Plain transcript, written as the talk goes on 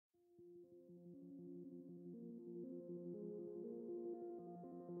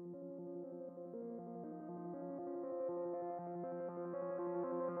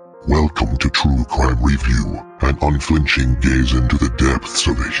Welcome to True Crime Review, an unflinching gaze into the depths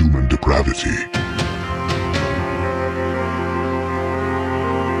of human depravity.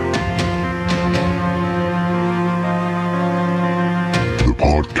 The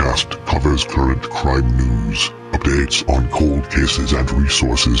podcast covers current crime news, updates on cold cases and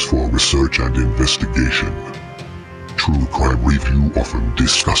resources for research and investigation. True Crime Review often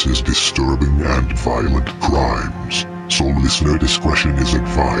discusses disturbing and violent crimes, so listener discretion is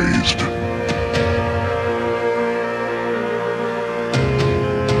advised.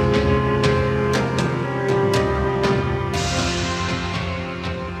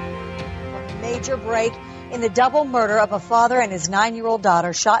 A major break in the double murder of a father and his 9-year-old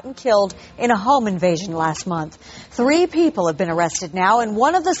daughter shot and killed in a home invasion last month. 3 people have been arrested now, and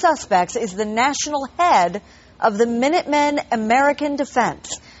one of the suspects is the national head of the Minutemen American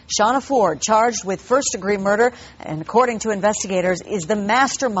Defense. Shauna Ford, charged with first-degree murder, and according to investigators, is the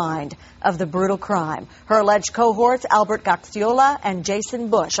mastermind of the brutal crime. Her alleged cohorts, Albert Gaxiola and Jason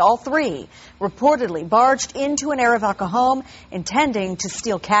Bush, all 3, reportedly barged into an Arivaca home intending to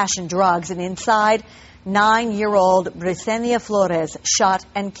steal cash and drugs, and inside, 9-year-old Brisenia Flores shot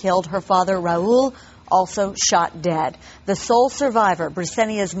and killed her father, Raul, also shot dead. The sole survivor,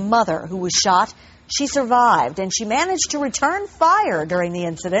 Brisenia's mother, who was shot, she survived, and she managed to return fire during the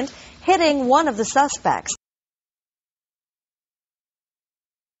incident, hitting one of the suspects.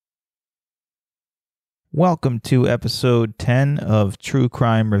 Welcome to episode 10 of True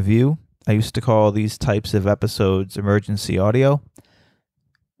Crime Review. I used to call these types of episodes emergency audio,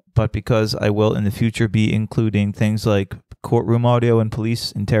 but because I will in the future be including things like courtroom audio and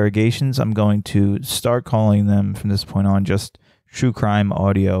police interrogations, I'm going to start calling them from this point on just True Crime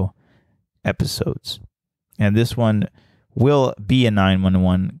Audio episodes. And this one will be a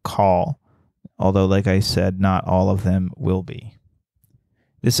 911 call, although like I said, not all of them will be.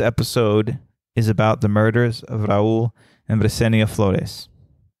 This episode is about the murders of Raul and Brisenia Flores.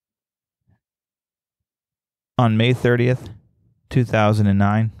 On May 30th,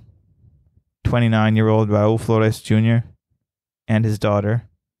 2009, 29-year-old Raul Flores Jr. and his daughter,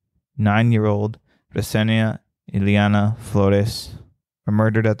 9-year-old Brisenia Ileana Flores, were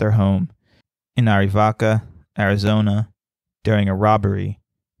murdered at their home in Arivaca, Arizona, during a robbery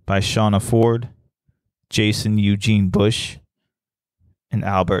by Shauna Ford, Jason Eugene Bush, and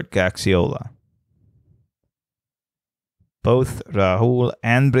Albert Gaxiola. Both Raul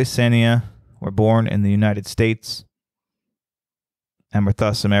and Brisenia were born in the United States and were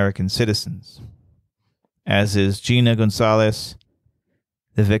thus American citizens, as is Gina Gonzalez,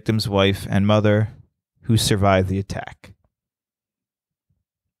 the victim's wife and mother, who survived the attack.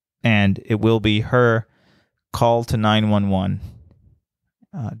 And it will be her call to 911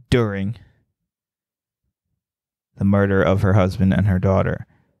 during the murder of her husband and her daughter,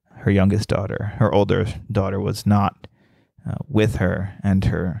 her youngest daughter. Her older daughter was not with her and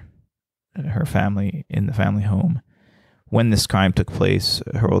her family in the family home when this crime took place.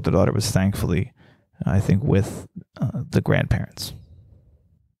 Her older daughter was thankfully, I think, with the grandparents.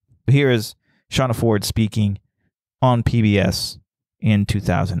 Here is Shauna Ford speaking on PBS in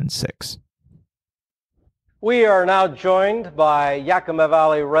 2006. We are now joined by Yakima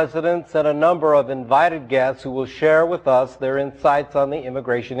Valley residents and a number of invited guests who will share with us their insights on the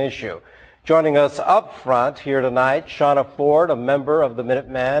immigration issue. Joining us up front here tonight, Shauna Ford, a member of the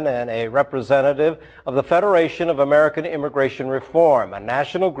Minutemen and a representative of the Federation of American Immigration Reform, a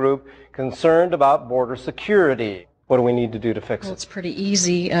national group concerned about border security. What do we need to do to fix it? Well, it's pretty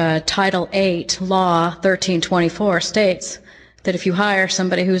easy. Title 8, Law 1324 states that if you hire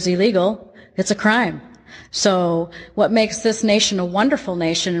somebody who's illegal, it's a crime. So what makes this nation a wonderful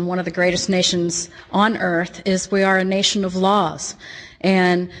nation and one of the greatest nations on earth is we are a nation of laws.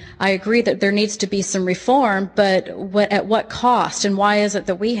 And I agree that there needs to be some reform, but at what cost? And why is it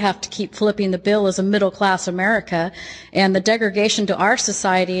that we have to keep flipping the bill as a middle-class America? And the degradation to our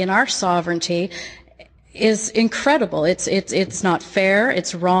society and our sovereignty is incredible. It's not fair,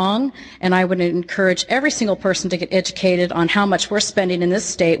 it's wrong, and I would encourage every single person to get educated on how much we're spending in this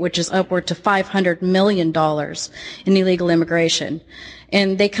state, which is upward to $500 million in illegal immigration.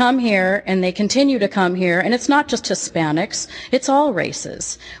 And they come here, and they continue to come here, and it's not just Hispanics, it's all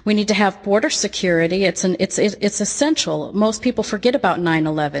races. We need to have border security. It's essential. Most people forget about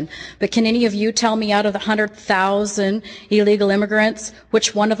 9/11. But can any of you tell me out of the 100,000 illegal immigrants,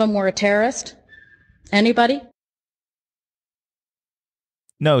 which one of them were a terrorist? Anybody?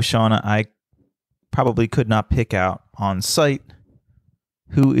 No, Shauna, I probably could not pick out on sight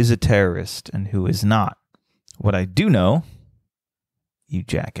who is a terrorist and who is not. What I do know, you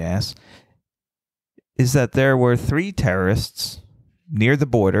jackass, is that there were 3 terrorists near the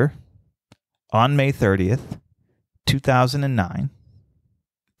border on May 30th, 2009,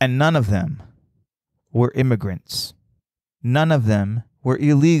 and none of them were immigrants. None of them were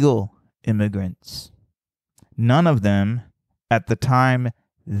illegal immigrants. None of them, at the time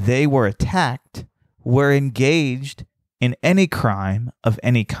they were attacked, were engaged in any crime of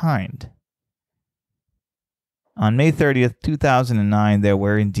any kind. On May 30th, 2009, there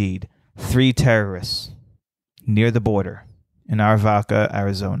were indeed 3 terrorists near the border in Arvada,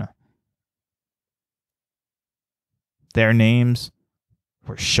 Arizona. Their names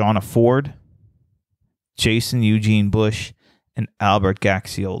were Shauna Ford, Jason Eugene Bush, and Albert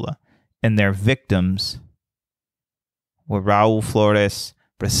Gaxiola, and their victims were Raul Flores,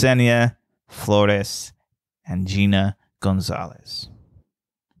 Brisenia, Flores, and Gina Gonzalez.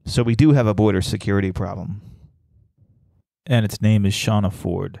 So we do have a border security problem. And its name is Shauna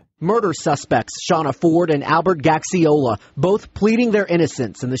Ford. Murder suspects Shauna Ford and Albert Gaxiola, both pleading their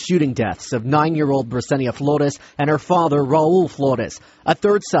innocence in the shooting deaths of 9-year-old Brisenia Flores and her father, Raul Flores. A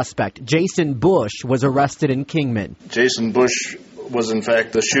third suspect, Jason Bush, was arrested in Kingman. Jason Bush was in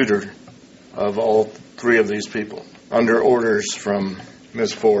fact the shooter of all 3 of these people, under orders from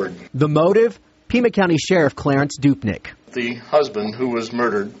Ms. Ford. The motive? Pima County Sheriff Clarence Dupnick. The husband who was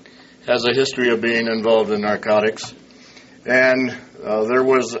murdered has a history of being involved in narcotics, and there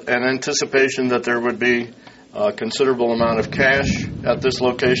was an anticipation that there would be a considerable amount of cash at this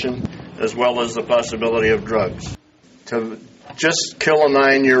location, as well as the possibility of drugs. To just kill a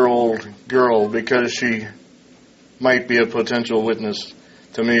 9-year-old girl because she might be a potential witness,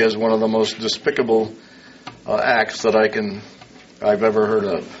 to me, is one of the most despicable acts that I've ever heard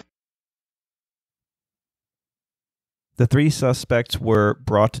of. The 3 suspects were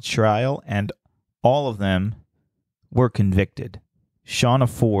brought to trial, and all of them were convicted. Shauna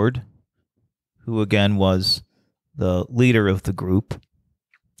Ford, who again was the leader of the group,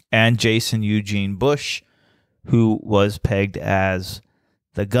 and Jason Eugene Bush, who was pegged as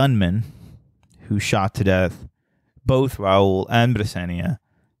the gunman who shot to death both Raul and Brisenia.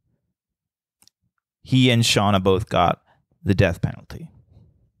 He and Shauna both got the death penalty.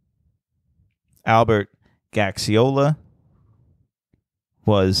 Albert Gaxiola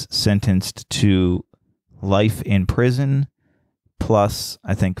was sentenced to life in prison plus,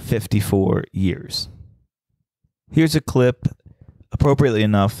 I think, 54 years. Here's a clip, appropriately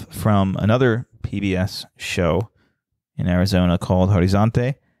enough, from another PBS show in Arizona called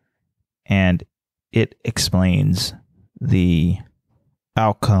Horizonte, and it explains the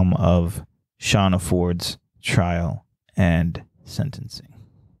outcome of Shauna Ford's trial and sentencing.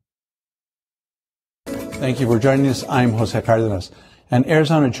 Thank you for joining us. I'm Jose Cardenas. An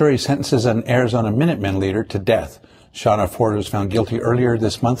Arizona jury sentences an Arizona Minutemen leader to death. Shauna Ford was found guilty earlier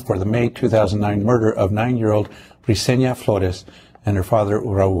this month for the May 2009 murder of 9-year-old Brisenia Flores and her father,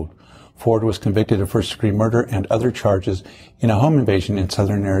 Raul. Ford was convicted of first-degree murder and other charges in a home invasion in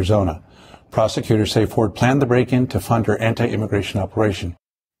southern Arizona. Prosecutors say Ford planned the break-in to fund her anti-immigration operation.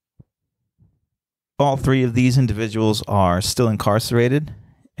 All 3 of these individuals are still incarcerated,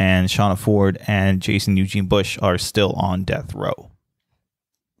 and Shauna Ford and Jason Eugene Bush are still on death row.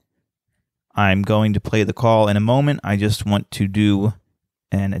 I'm going to play the call in a moment. I just want to do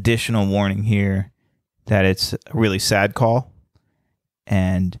an additional warning here that it's a really sad call,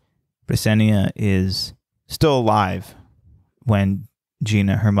 and Brisenia is still alive when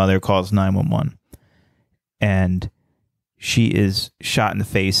Gina, her mother, calls 911, and she is shot in the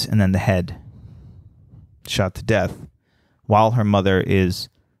face and then the head, shot to death, while her mother is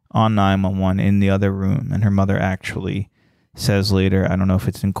on 911 in the other room, and her mother actually says later, I don't know if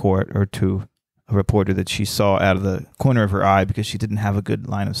it's in court or to a reporter, that she saw out of the corner of her eye, because she didn't have a good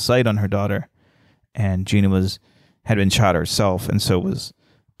line of sight on her daughter, and Gina had been shot herself and so was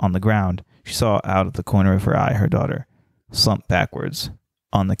on the ground. She saw out of the corner of her eye her daughter slumped backwards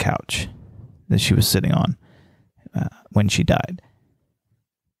on the couch that she was sitting on when she died.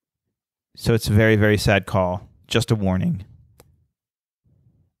 So it's a very, very sad call. Just a warning.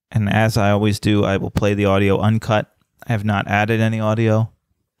 And as I always do, I will play the audio uncut. I have not added any audio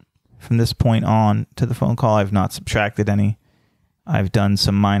from this point on to the phone call. I've not subtracted any. I've done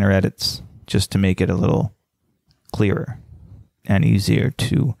some minor edits just to make it a little clearer and easier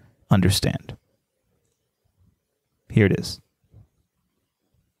to understand. Here it is.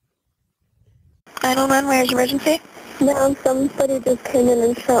 911, where's your emergency? Ma'am, somebody just came in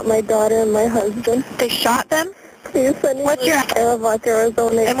and shot my daughter and my husband. They shot them? Please send me What's your Arvada,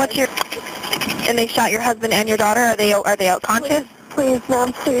 Arizona. And what's your? And they shot your husband and your daughter. Are they unconscious? Please,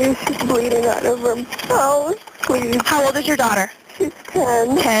 ma'am, please. She's bleeding out of her mouth. Please. How old is your daughter? She's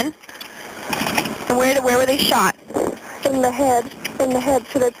 10. 10. And where were they shot? In the head. in the head.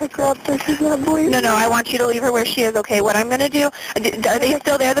 Should I pick her up so she's not bleeding? No, I want you to leave her where she is, okay? What I'm going to do, are they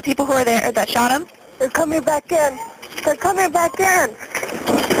still there, the people who are there that shot him? They're coming back in. They're coming back in.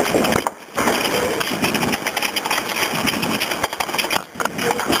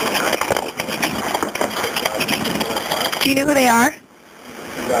 Do you know who they are?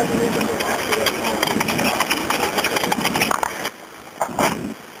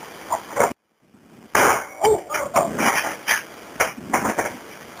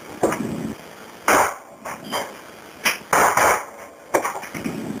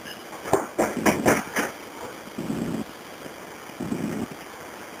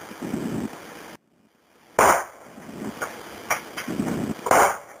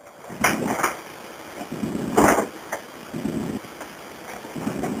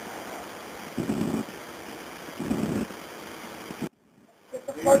 Get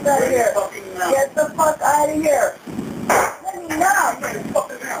the fuck out of here. Get the fuck out of here. Let me know.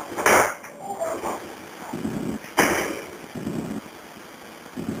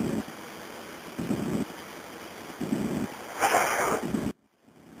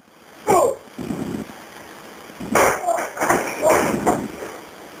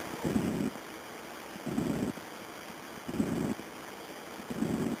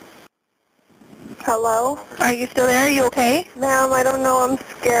 Hello? Are you still there? Are you okay? Ma'am, I don't know. I'm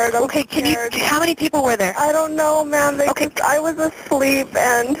scared. Okay, how many people were there? I don't know, ma'am. I was asleep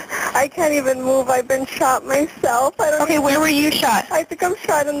and I can't even move. I've been shot myself. Okay, where were you shot? I think I'm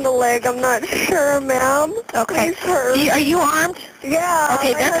shot in the leg. I'm not sure, ma'am. Okay. Please hurry. Are you armed? Yeah.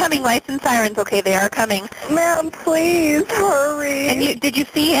 Okay, they're coming. Lights and sirens. Okay, they are coming. Ma'am, please hurry. And did you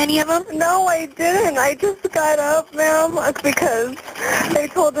see any of them? No, I didn't. I just got up, ma'am, because they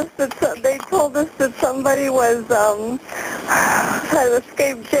told us that somebody was had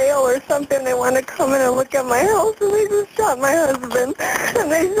escaped jail or something. They want to come in and look at my house, and they just shot my husband,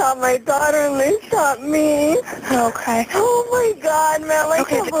 and they shot my daughter, and they shot me. Okay. Oh my God, ma'am, I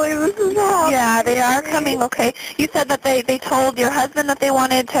can't believe this is happening. Yeah, they are coming. Okay. You said that they told your husband that they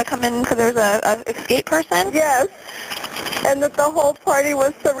wanted to come in because there's a escape person? Yes, and that the whole party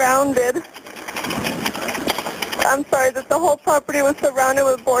was surrounded. I'm sorry, that the whole property was surrounded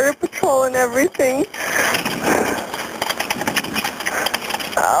with border patrol and everything.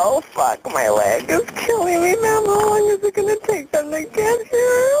 Oh, fuck, my leg is killing me, ma'am. How long is it going to take them to get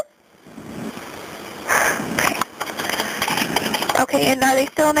here? Okay, and are they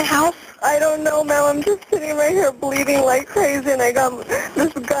still in the house? I don't know, ma'am. I'm just sitting right here bleeding like crazy, and I got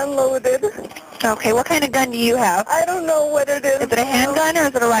this gun loaded. Okay, what kind of gun do you have? I don't know what it is. Is it a handgun or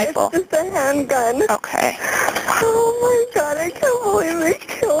is it a rifle? It's just a handgun. Okay. Oh my God, I can't believe they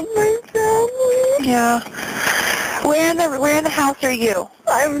killed my family. Yeah. Where in the house are you?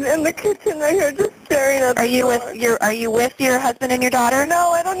 I'm in the kitchen right here just staring at the door. Are you with your husband and your daughter?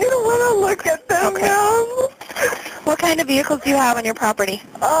 No, I don't even want to look at them, okay. ma'am. What kind of vehicles do you have on your property?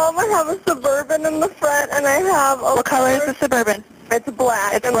 I have a Suburban in the front, and I have a... What color is the Suburban? It's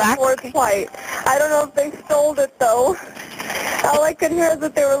black. It's black? The Ford's white. I don't know if they stole it, though. All I could hear is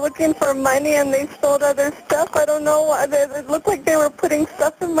that they were looking for money and they stole other stuff. I don't know why. It looked like they were putting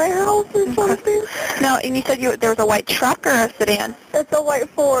stuff in my house or something. No, and you said there was a white truck or a sedan? It's a white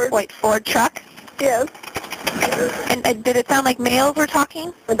Ford. White Ford truck? Yes. And did it sound like males were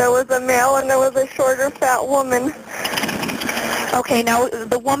talking? There was a male and there was a shorter, fat woman. Okay, now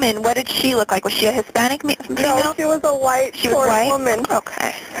the woman, what did she look like? Was she a Hispanic female? No, she was a white, short woman.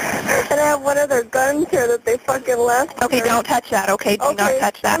 Okay. And I have one of their guns here that they fucking left. Okay, don't touch that, okay? Do not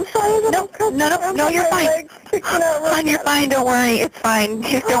touch that. I'm sorry that No, you're fine. Fine, you're fine, don't worry. It's fine.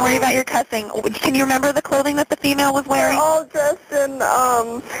 Just don't worry about your cussing. Can you remember the clothing that the female was wearing? They're all dressed in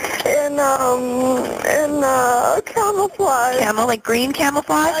camouflage. Like green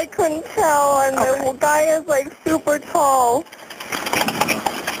camouflage? I couldn't tell, and the guy is like super tall.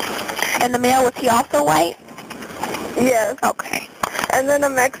 And the male, was he also white? Yes. Okay. And then a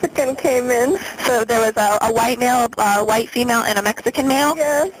Mexican came in. So there was a white male, a white female, and a Mexican male?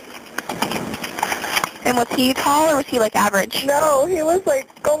 Yes. And was he tall, or was he like average? No, he was like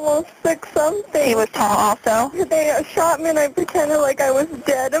almost 6-something. He was tall also? They shot me and I pretended like I was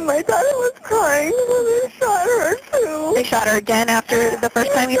dead and my daughter was crying, so they shot her too. They shot her again after the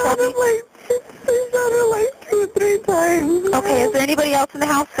first time you told me? They shot her like 2 or 3 times. Okay, is there anybody else in the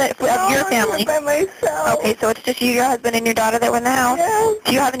house of your family? By myself. Okay, so it's just you, your husband, and your daughter that were in the house? Yes.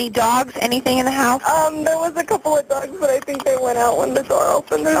 Do you have any dogs, anything in the house? There was a couple of dogs, but I think they went out when the door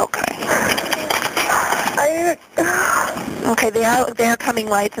opened. Okay. Okay, they are coming,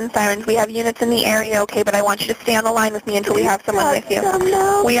 lights and sirens. We have units in the area, okay, but I want you to stay on the line with me until we have someone with you.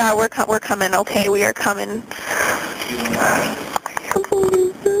 No. We are. We're coming, okay? We are coming. I'm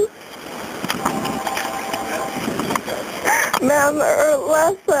ma'am.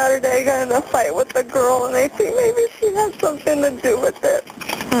 Last Saturday I got in a fight with a girl, and I think maybe she had something to do with it.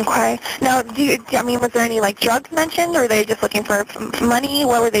 Okay. Now, was there any, like, drugs mentioned, or were they just looking for money?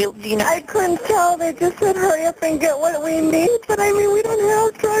 What were they, do you know? I couldn't tell. They just said, hurry up and get what we need. But, I mean, we don't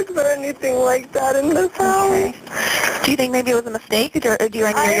have drugs or anything like that in this house. Okay. Do you think maybe it was a mistake? Or do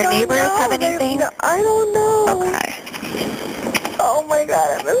any of your neighbors have anything? I don't know. Okay. Oh, my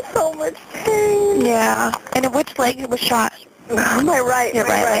God. I'm in so much pain. Yeah. And which leg was shot? My right. Your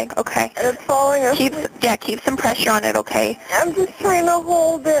right leg. Okay. And it's falling asleep. Keep some pressure on it, okay? I'm just trying to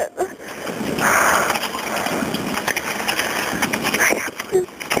hold it. I just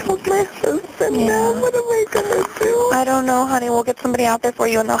killed my husband now. What am I going to do? I don't know, honey. We'll get somebody out there for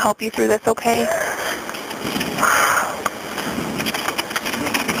you, and they'll help you through this, okay?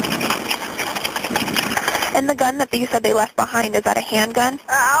 And the gun that you said they left behind, is that a handgun?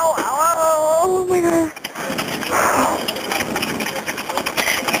 Ow, ow, oh my God.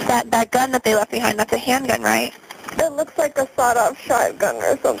 That gun that they left behind, that's a handgun, right? It looks like a sawed-off shotgun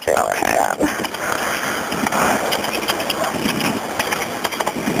or something like that.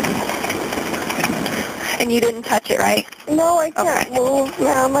 And you didn't touch it, right? No, I can't move,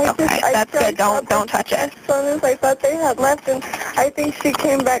 ma'am. That's good. Don't touch it. As soon as I thought they had left, and I think she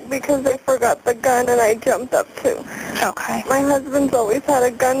came back because they forgot the gun, and I jumped up too. Okay. My husband's always had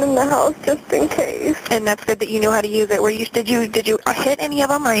a gun in the house just in case. And that's good that you knew how to use it. Did you hit any of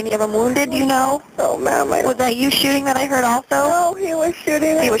them, or any of them wounded? Do you know? Oh, ma'am, was that you shooting that I heard also? No, he was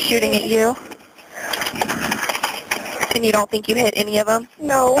shooting. He was shooting at you. And you don't think you hit any of them?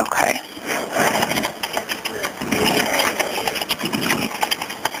 No. Okay.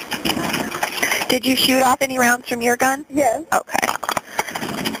 Did you shoot off any rounds from your gun? Yes. Okay.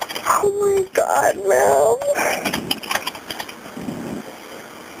 Oh my God, ma'am.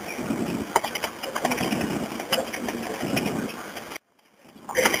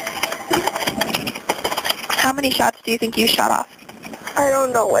 How many shots do you think you shot off? I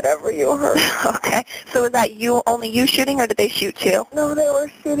don't know, whatever you heard. Okay. So was that only you shooting, or did they shoot too? No, they were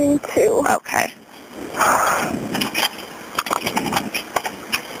shooting too. Okay.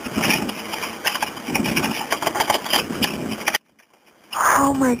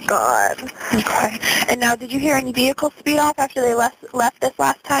 Oh my God. Okay. And now, did you hear any vehicles speed off after they left this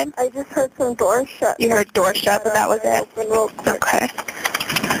last time? I just heard some doors shut. You heard doors shut, but that was it? Real quick. Okay.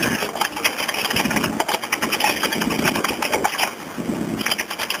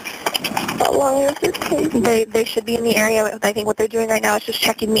 How long is it taking? They should be in the area. I think what they're doing right now is just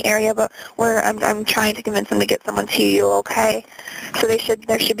checking the area, but I'm trying to convince them to get someone to you, okay? So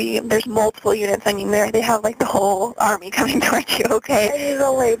there's multiple units. I mean, they have like the whole army coming towards you, okay? I need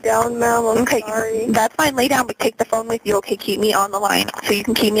to lay down, ma'am. I'm sorry. That's fine. Lay down, but take the phone with you, okay? Keep me on the line so you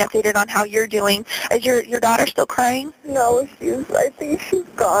can keep me updated on how you're doing. Is your daughter still crying? No, I think she's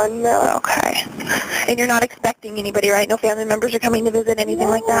gone now. Okay. And you're not expecting anybody, right? No family members are coming to visit, anything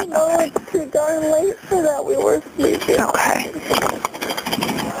like that? No, Okay. it's too darn late for that. We were sleeping. Okay.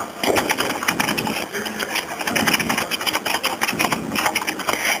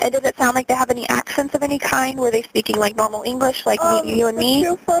 And does it sound like they have any accents of any kind? Were they speaking like normal English, like you and me?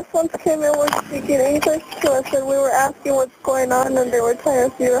 The two first ones came in were speaking English to us, and we were asking what's going on, and they were telling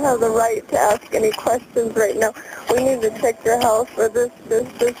us you don't have the right to ask any questions right now. We need to check your house for this, and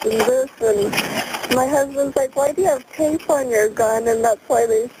this. And my husband's like, why do you have tape on your gun? And that's why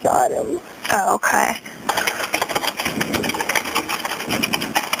they shot him. Oh, okay.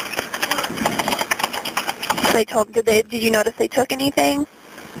 So did you notice they took anything?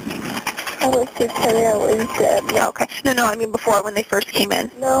 I wish they'd tell me I was dead. Yeah, okay. No, I mean before, when they first came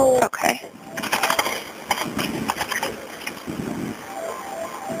in. No. Okay.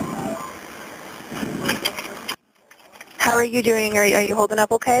 How are you doing? Are you holding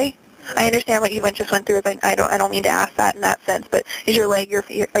up okay? I understand what you just went through. I don't mean to ask that in that sense, but is your leg, are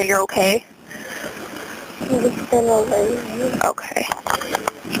you okay? It's been over. Okay.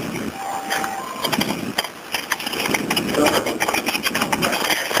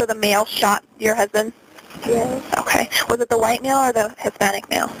 So the male shot your husband? Yes. Okay. Was it the white male or the Hispanic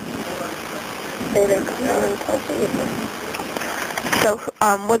male? They didn't come in and touch anything. So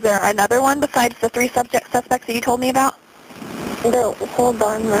was there another one besides the three suspects that you told me about? No, hold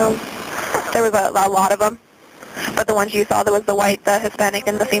on, ma'am. There was a lot of them? But the ones you saw, there was the white, the Hispanic,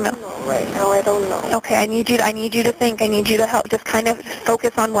 and the female? No, right now I don't know. Okay, I need you to think. I need you to help. Just kind of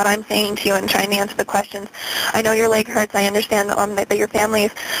focus on what I'm saying to you and trying to answer the questions. I know your leg hurts. I understand that your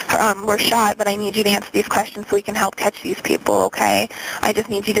families were shot, but I need you to answer these questions so we can help catch these people, okay? I just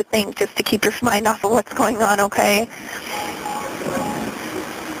need you to think, just to keep your mind off of what's going on, okay?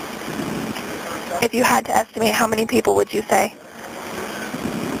 If you had to estimate, how many people would you say?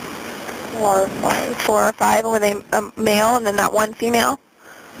 4 or 5. 4 or 5, and were they male and then that one female?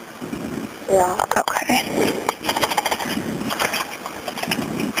 Yeah. Okay.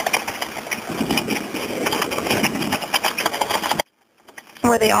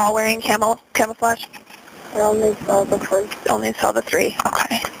 Were they all wearing camouflage? I only saw the first. Only saw the 3.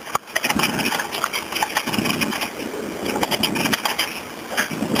 Okay.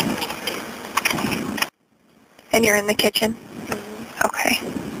 And you're in the kitchen? Mm-hmm. Okay.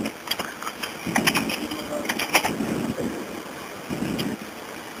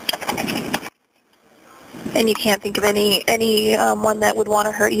 And you can't think of any one that would want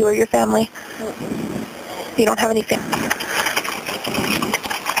to hurt you or your family? Mm-mm. You don't have any family?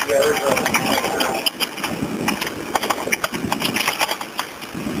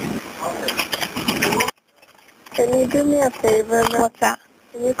 Can you do me a favor? What's that?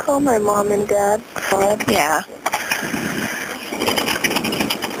 Can you call my mom and dad? Yeah.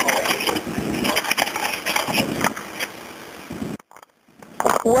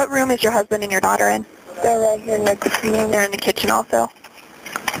 What room is your husband and your daughter in? They're right here next to me. They're in the kitchen also?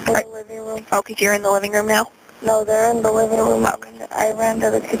 In the living room. Oh, because you're in the living room now? No, they're in the living room. Okay. I ran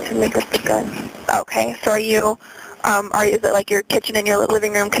to the kitchen to get the gun. Okay, so is it like your kitchen and your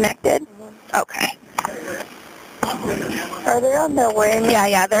living room connected? Mm-hmm. Okay. Are they on their way?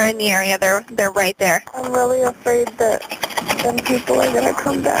 Yeah, they're in the area. They're right there. I'm really afraid that them people are going to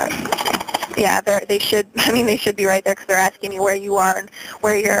come back. Yeah, they should be right there because they're asking you where you are and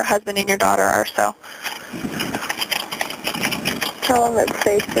where your husband and your daughter are, so. Tell them it's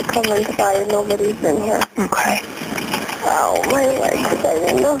safe to come inside. Nobody's in here. Okay. Ow, my legs. I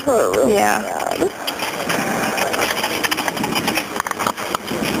didn't know hurt really bad.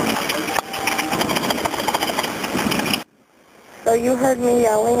 So you heard me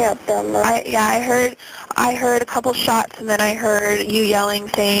yelling at them, right? I heard a couple shots, and then I heard you yelling,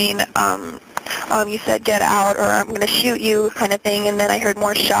 saying, you said get out or I'm going to shoot you kind of thing, and then I heard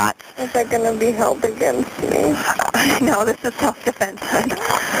more shots. Is that going to be held against me? No, this is self-defense.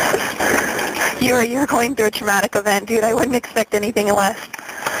 You're going through a traumatic event, dude. I wouldn't expect anything less.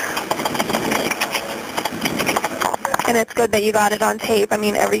 And it's good that you got it on tape. I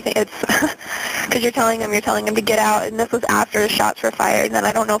mean, everything, it's, because you're telling him to get out, and this was after the shots were fired, and then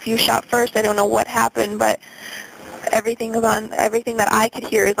I don't know if you shot first, I don't know what happened, but everything that I could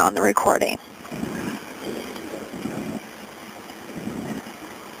hear is on the recording.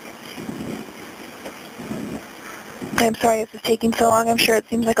 I'm sorry this is taking so long. I'm sure it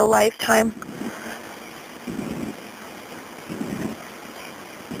seems like a lifetime.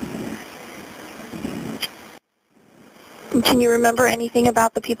 Can you remember anything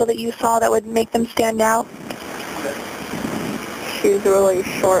about the people that you saw that would make them stand out? She's really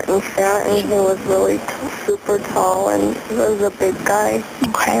short and fat, and he was really super tall, and he was a big guy.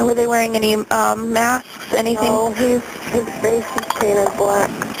 Okay. Were they wearing any masks, anything? No, his face is painted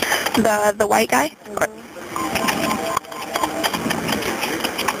black. The white guy? Mm-hmm.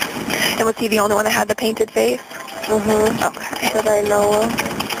 And was he the only one that had the painted face? Mm-hmm. Okay. That I know of.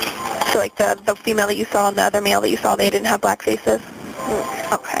 So like the female that you saw and the other male that you saw, they didn't have black faces?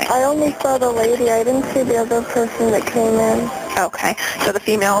 Okay. I only saw the lady. I didn't see the other person that came in. Okay. So the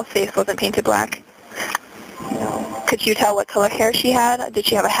female's face wasn't painted black? No. Could you tell what color hair she had? Did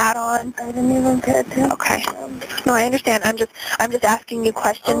she have a hat on? I didn't even pay attention. Okay. No, I understand. I'm just asking you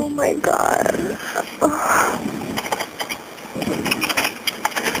questions. Oh my God.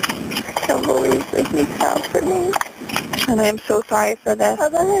 I can't believe this is happening. And I am so sorry for this. How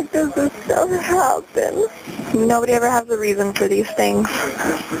the heck does this stuff happen? Nobody ever has a reason for these things.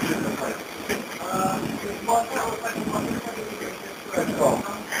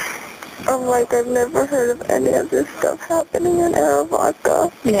 I'm like, I've never heard of any of this stuff happening in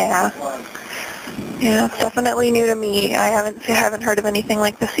Arivaca. Yeah. Yeah, it's definitely new to me. I haven't heard of anything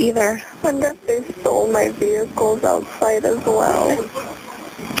like this either. I wonder if they stole my vehicles outside as well.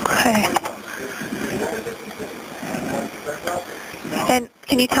 Okay. And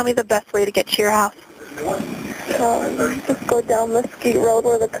can you tell me the best way to get to your house? Just go down Mesquite Road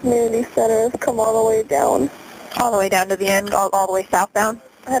where the community center is. Come all the way down. All the way down to the end, all the way southbound?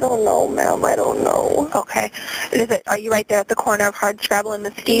 I don't know, ma'am. I don't know. Okay. Are you right there at the corner of Hardscrabble and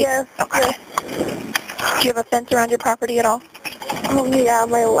Mesquite? Yes. Okay. Yes. Do you have a fence around your property at all? Oh, yeah.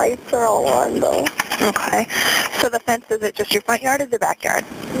 My lights are all on, though. Okay. So the fence, is it just your front yard or the backyard?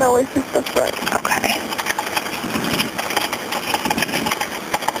 No, it's just the front. Okay.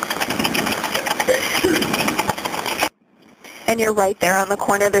 And you're right there on the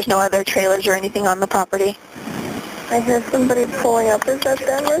corner. There's no other trailers or anything on the property? I hear somebody pulling up. Is that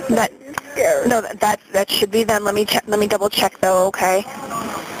them or something? Scared? No, that should be them. Let me double check though, okay?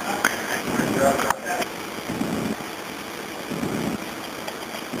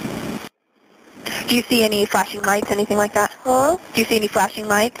 Do you see any flashing lights, anything like that? Huh? Do you see any flashing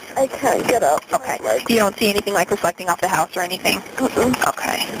lights? I can't get up. Okay. You don't see anything like reflecting off the house or anything? Mm-mm.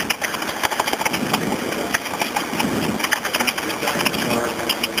 Okay.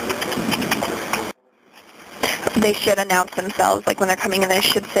 They should announce themselves, like when they're coming in, they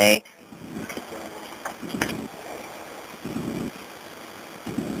should say,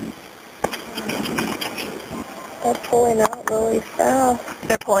 They're pulling out really fast.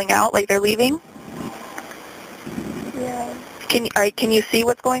 they're pulling out, like they're leaving? Yeah. Can you see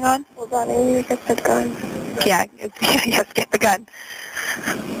what's going on? Hold on, I need to get the gun. Yeah, yes, get the gun.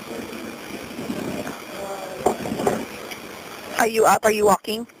 Are you up? Are you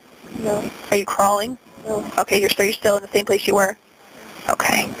walking? No. Are you crawling? No. Okay, you're still in the same place you were?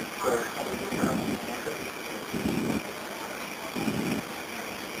 Okay.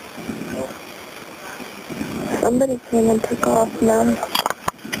 Somebody came and took off, ma'am.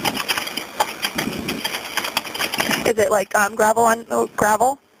 Is it like gravel on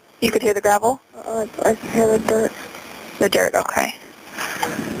gravel? You could hear the gravel? I hear the dirt. The dirt, okay.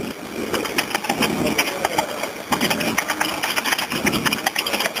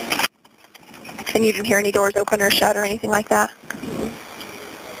 And you didn't hear any doors open or shut or anything like that?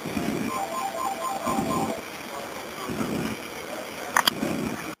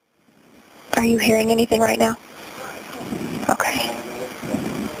 Are you hearing anything right now? Okay.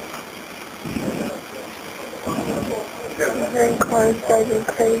 I'm hearing cars driving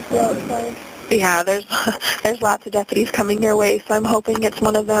crazy outside. Yeah, there's lots of deputies coming your way, so I'm hoping it's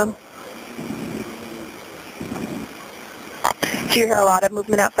one of them. Do you hear a lot of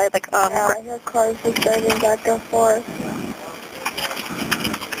movement outside? Like Yeah, I hear cars just driving back and forth.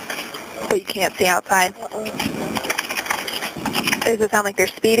 But you can't see outside. Does it sound like they're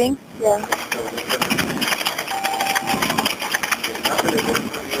speeding? Yeah.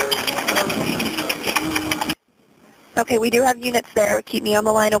 Okay, we do have units there. Keep me on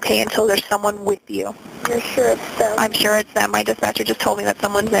the line, okay, until there's someone with you. You're sure it's them? I'm sure it's them. My dispatcher just told me that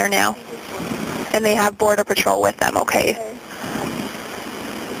someone's there now. And they have Border Patrol with them, okay?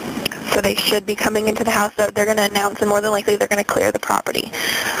 So they should be coming into the house. They're going to announce, and more than likely they're going to clear the property.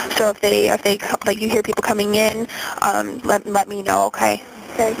 So if they like you hear people coming in, let me know, okay?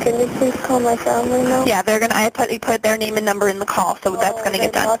 Okay, can you please call my family now? Yeah, they're gonna. I put their name and number in the call, so that's gonna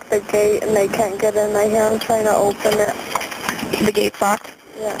get done. They locked the gate and they can't get in. I hear them trying to open it. The gate's locked?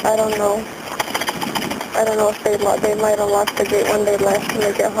 Yeah, I don't know. I don't know if they might have locked the gate when they left and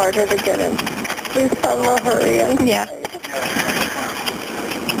make it harder to get in. Please tell them to hurry in. Yeah.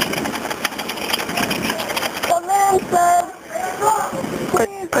 Come in, sir.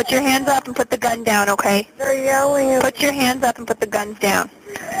 Put your hands up and put the gun down, okay? They're yelling. Put your hands up and put the guns down.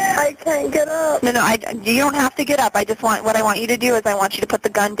 I can't get up. No, you don't have to get up. What I want you to do is I want you to put the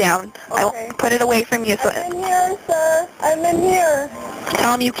gun down. Okay. Put it away from you. So I'm in here, sir. I'm in here.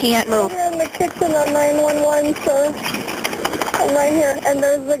 Tell them you can't move. I'm here in the kitchen on 911, sir. I'm right here, and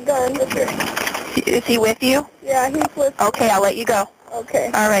there's the gun. Is he with you? Yeah, he's with me. Okay, I'll let you go.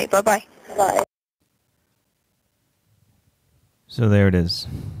 Okay. All right, bye-bye. Bye. So there it is.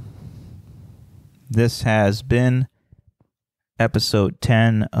 This has been episode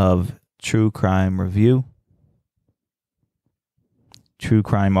 10 of True Crime Review. True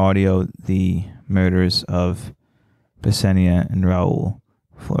Crime Audio, the murders of Brisenia and Raul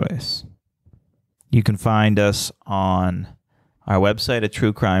Flores. You can find us on our website at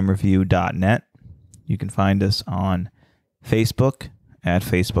truecrimereview.net. You can find us on Facebook at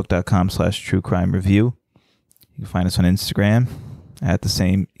facebook.com/truecrimereview. You can find us on Instagram at the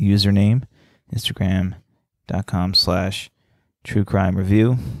same username,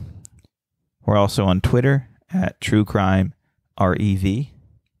 instagram.com/truecrimereview. We're also on Twitter at truecrimerev.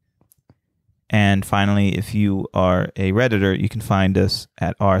 And finally, if you are a Redditor, you can find us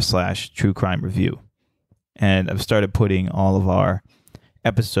at r/truecrimereview. And I've started putting all of our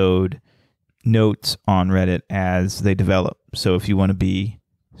episode notes on Reddit as they develop. So if you want to be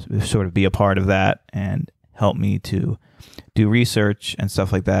a part of that and help me to do research and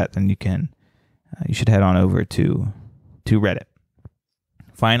stuff like that, then you should head on over to Reddit.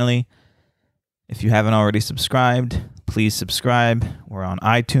 Finally, if you haven't already subscribed, please subscribe. We're on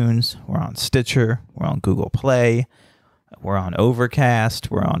iTunes, we're on Stitcher, we're on Google Play, we're on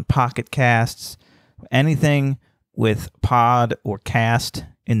Overcast, we're on Pocket Casts. Anything with pod or cast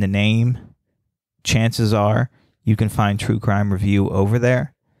in the name, chances are you can find True Crime Review over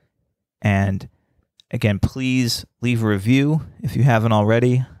there. And again, please leave a review if you haven't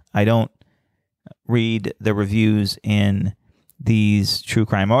already. I don't read the reviews in these True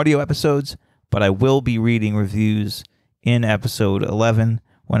Crime Audio episodes, but I will be reading reviews in episode 11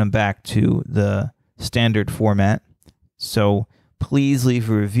 when I'm back to the standard format. So please leave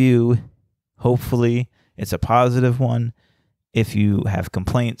a review. Hopefully it's a positive one. If you have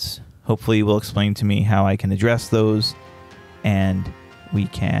complaints, hopefully you will explain to me how I can address those, and we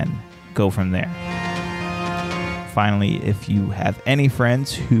can go from there. Finally, if you have any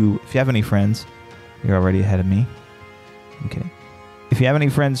friends, you're already ahead of me. Okay. If you have any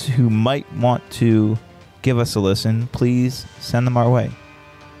friends who might want to give us a listen, please send them our way,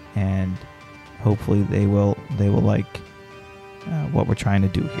 and hopefully they will like what we're trying to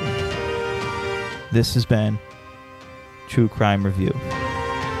do here. This has been True Crime Review.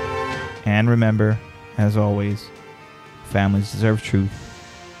 And remember, as always, families deserve truth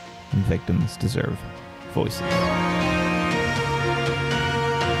and victims deserve voices.